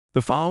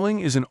The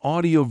following is an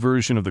audio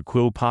version of the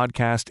Quill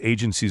Podcast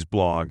Agency's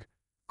blog,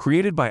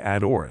 created by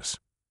Adoris.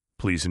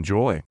 Please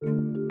enjoy.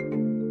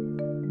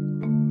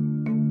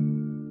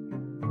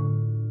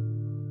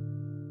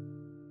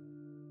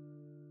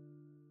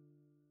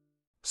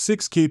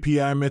 Six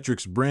KPI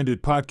metrics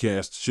branded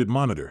podcasts should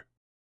monitor.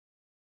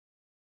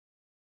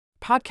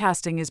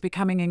 Podcasting is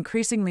becoming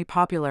increasingly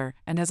popular,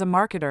 and as a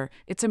marketer,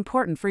 it's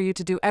important for you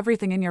to do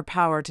everything in your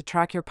power to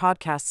track your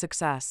podcast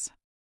success.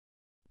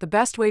 The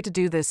best way to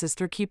do this is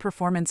through Key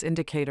Performance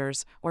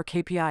Indicators, or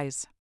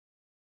KPIs.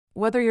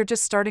 Whether you're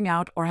just starting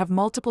out or have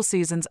multiple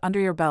seasons under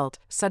your belt,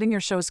 setting your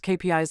show's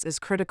KPIs is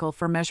critical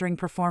for measuring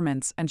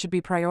performance and should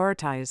be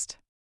prioritized.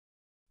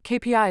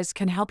 KPIs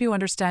can help you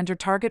understand your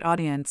target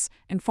audience,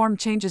 inform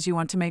changes you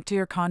want to make to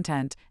your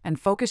content, and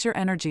focus your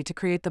energy to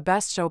create the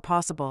best show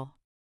possible.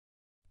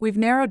 We've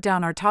narrowed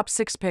down our top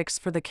 6 picks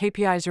for the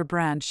KPIs your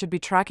brand should be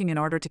tracking in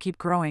order to keep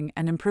growing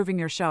and improving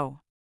your show.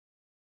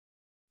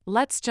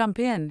 Let's jump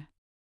in.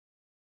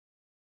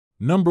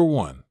 Number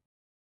 1.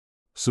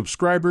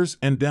 Subscribers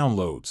and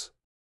downloads.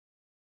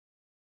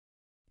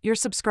 Your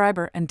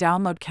subscriber and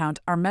download count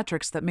are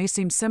metrics that may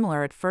seem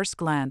similar at first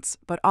glance,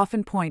 but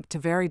often point to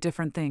very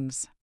different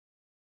things.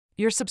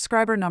 Your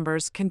subscriber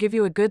numbers can give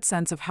you a good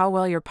sense of how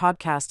well your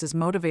podcast is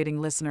motivating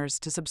listeners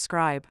to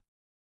subscribe.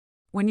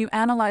 When you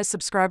analyze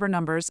subscriber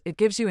numbers, it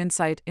gives you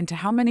insight into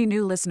how many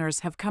new listeners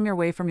have come your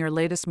way from your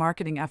latest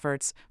marketing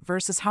efforts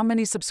versus how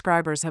many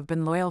subscribers have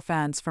been loyal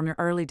fans from your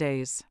early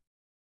days.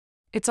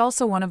 It's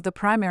also one of the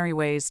primary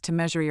ways to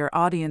measure your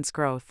audience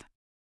growth.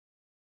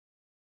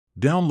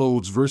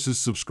 Downloads versus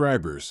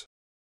subscribers.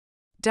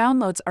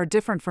 Downloads are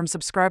different from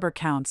subscriber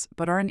counts,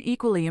 but are an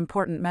equally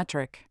important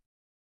metric.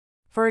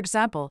 For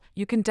example,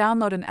 you can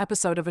download an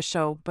episode of a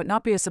show but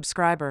not be a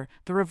subscriber.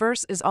 The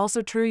reverse is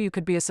also true. You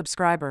could be a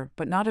subscriber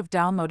but not have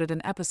downloaded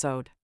an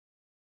episode.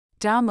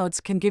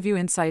 Downloads can give you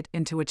insight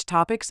into which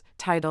topics,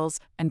 titles,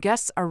 and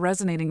guests are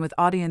resonating with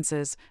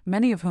audiences,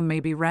 many of whom may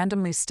be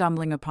randomly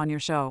stumbling upon your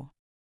show.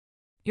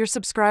 Your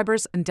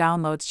subscribers and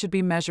downloads should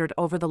be measured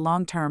over the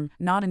long term,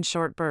 not in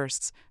short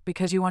bursts,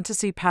 because you want to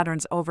see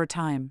patterns over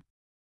time.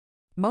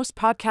 Most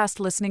podcast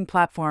listening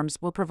platforms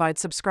will provide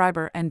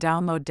subscriber and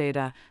download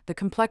data. The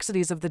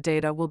complexities of the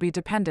data will be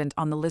dependent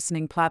on the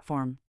listening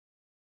platform.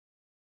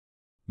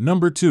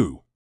 Number 2.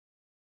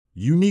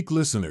 Unique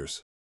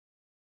listeners.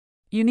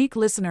 Unique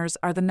listeners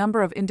are the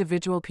number of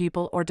individual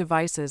people or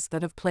devices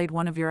that have played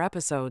one of your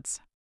episodes.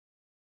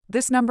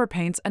 This number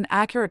paints an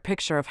accurate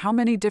picture of how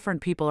many different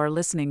people are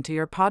listening to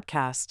your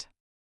podcast.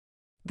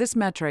 This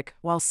metric,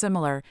 while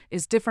similar,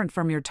 is different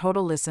from your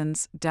total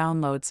listens,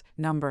 downloads,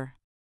 number.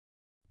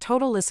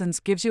 Total listens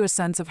gives you a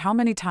sense of how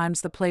many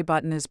times the play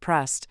button is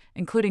pressed,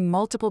 including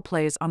multiple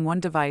plays on one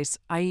device,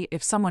 i.e.,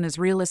 if someone is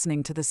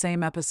re-listening to the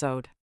same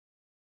episode.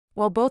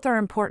 While both are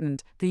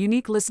important, the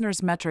unique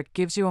listeners metric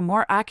gives you a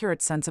more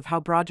accurate sense of how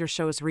broad your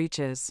show's reach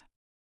is.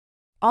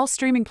 All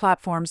streaming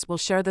platforms will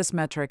share this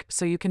metric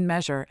so you can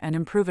measure and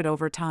improve it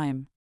over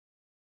time.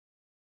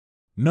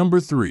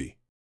 Number 3.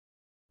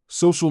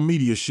 Social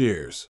media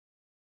shares.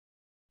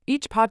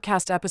 Each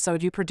podcast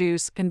episode you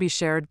produce can be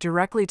shared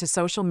directly to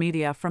social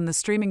media from the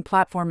streaming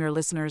platform your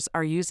listeners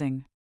are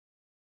using.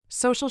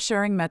 Social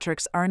sharing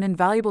metrics are an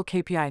invaluable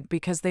KPI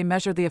because they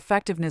measure the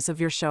effectiveness of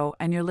your show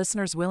and your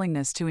listeners'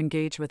 willingness to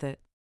engage with it.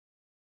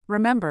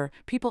 Remember,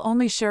 people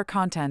only share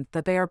content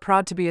that they are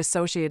proud to be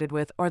associated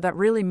with or that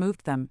really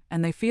moved them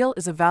and they feel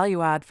is a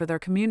value add for their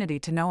community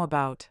to know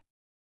about.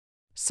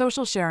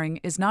 Social sharing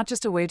is not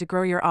just a way to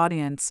grow your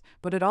audience,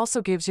 but it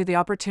also gives you the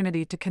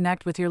opportunity to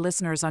connect with your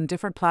listeners on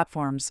different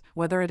platforms,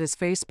 whether it is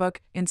Facebook,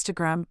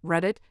 Instagram,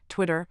 Reddit,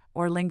 Twitter,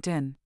 or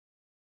LinkedIn.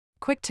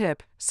 Quick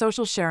tip: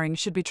 social sharing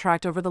should be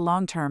tracked over the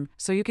long term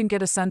so you can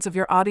get a sense of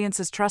your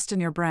audience's trust in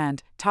your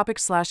brand,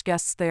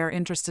 topics/guests they are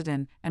interested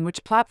in, and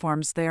which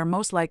platforms they are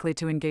most likely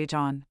to engage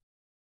on.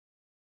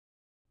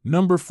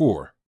 Number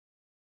 4.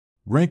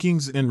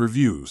 Rankings and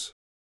reviews.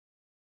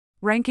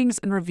 Rankings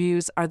and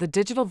reviews are the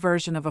digital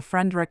version of a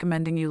friend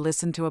recommending you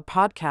listen to a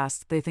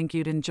podcast they think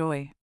you'd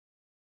enjoy.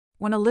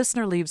 When a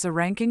listener leaves a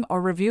ranking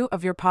or review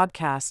of your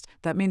podcast,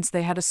 that means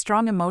they had a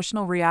strong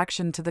emotional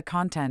reaction to the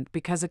content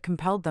because it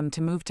compelled them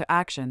to move to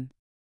action.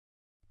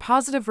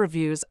 Positive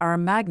reviews are a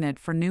magnet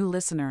for new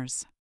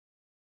listeners.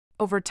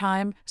 Over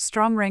time,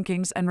 strong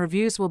rankings and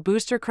reviews will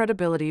boost your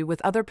credibility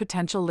with other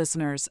potential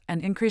listeners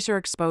and increase your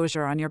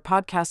exposure on your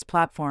podcast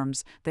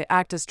platforms. They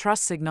act as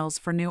trust signals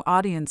for new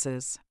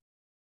audiences.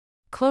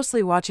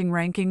 Closely watching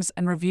rankings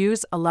and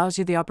reviews allows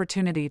you the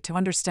opportunity to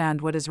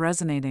understand what is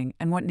resonating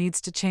and what needs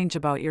to change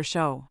about your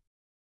show.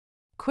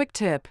 Quick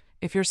tip: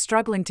 if you're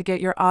struggling to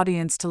get your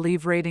audience to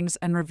leave ratings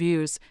and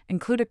reviews,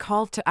 include a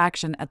call to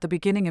action at the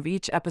beginning of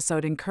each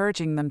episode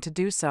encouraging them to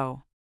do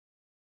so.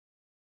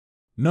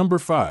 Number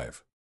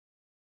 5.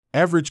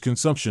 Average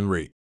consumption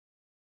rate.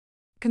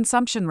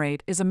 Consumption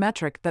rate is a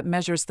metric that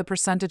measures the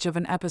percentage of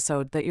an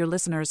episode that your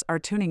listeners are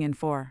tuning in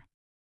for.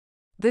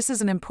 This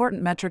is an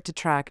important metric to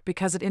track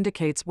because it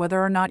indicates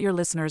whether or not your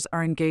listeners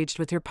are engaged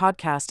with your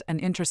podcast and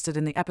interested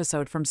in the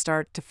episode from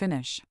start to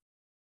finish.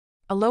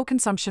 A low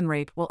consumption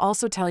rate will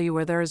also tell you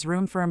where there is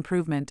room for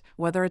improvement,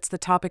 whether it's the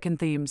topic and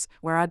themes,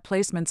 where ad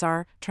placements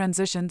are,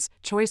 transitions,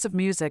 choice of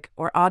music,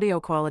 or audio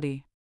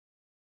quality.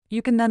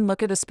 You can then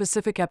look at a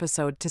specific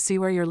episode to see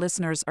where your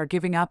listeners are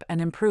giving up and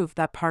improve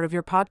that part of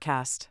your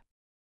podcast.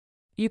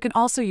 You can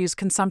also use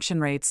consumption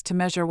rates to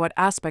measure what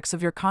aspects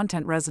of your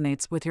content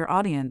resonates with your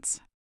audience.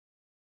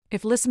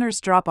 If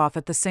listeners drop off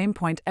at the same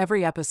point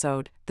every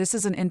episode, this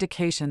is an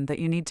indication that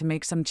you need to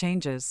make some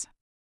changes.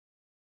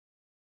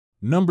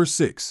 Number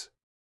 6.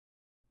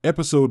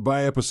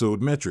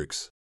 Episode-by-episode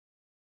metrics.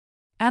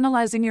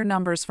 Analyzing your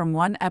numbers from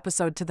one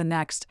episode to the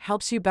next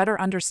helps you better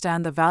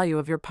understand the value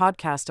of your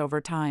podcast over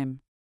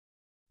time.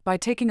 By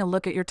taking a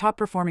look at your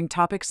top-performing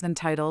topics and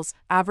titles,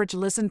 average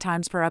listen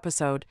times per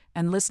episode,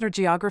 and listener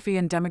geography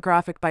and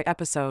demographic by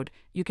episode,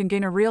 you can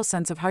gain a real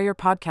sense of how your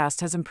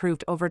podcast has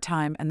improved over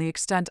time and the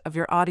extent of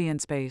your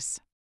audience base.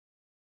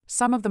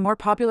 Some of the more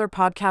popular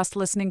podcast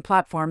listening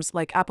platforms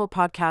like Apple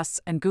Podcasts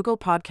and Google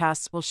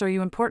Podcasts will show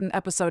you important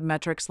episode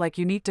metrics like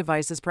unique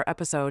devices per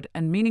episode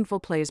and meaningful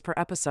plays per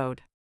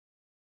episode.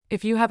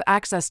 If you have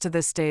access to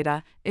this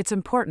data, it's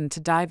important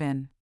to dive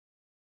in.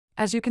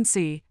 As you can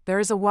see, there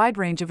is a wide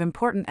range of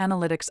important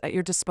analytics at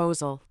your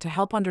disposal to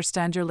help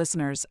understand your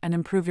listeners and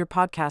improve your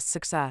podcast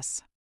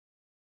success.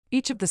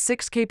 Each of the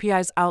 6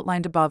 KPIs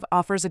outlined above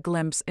offers a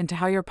glimpse into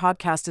how your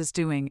podcast is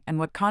doing and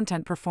what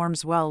content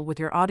performs well with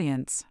your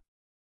audience.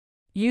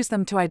 Use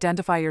them to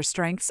identify your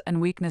strengths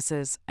and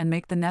weaknesses and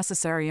make the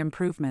necessary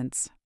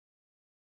improvements.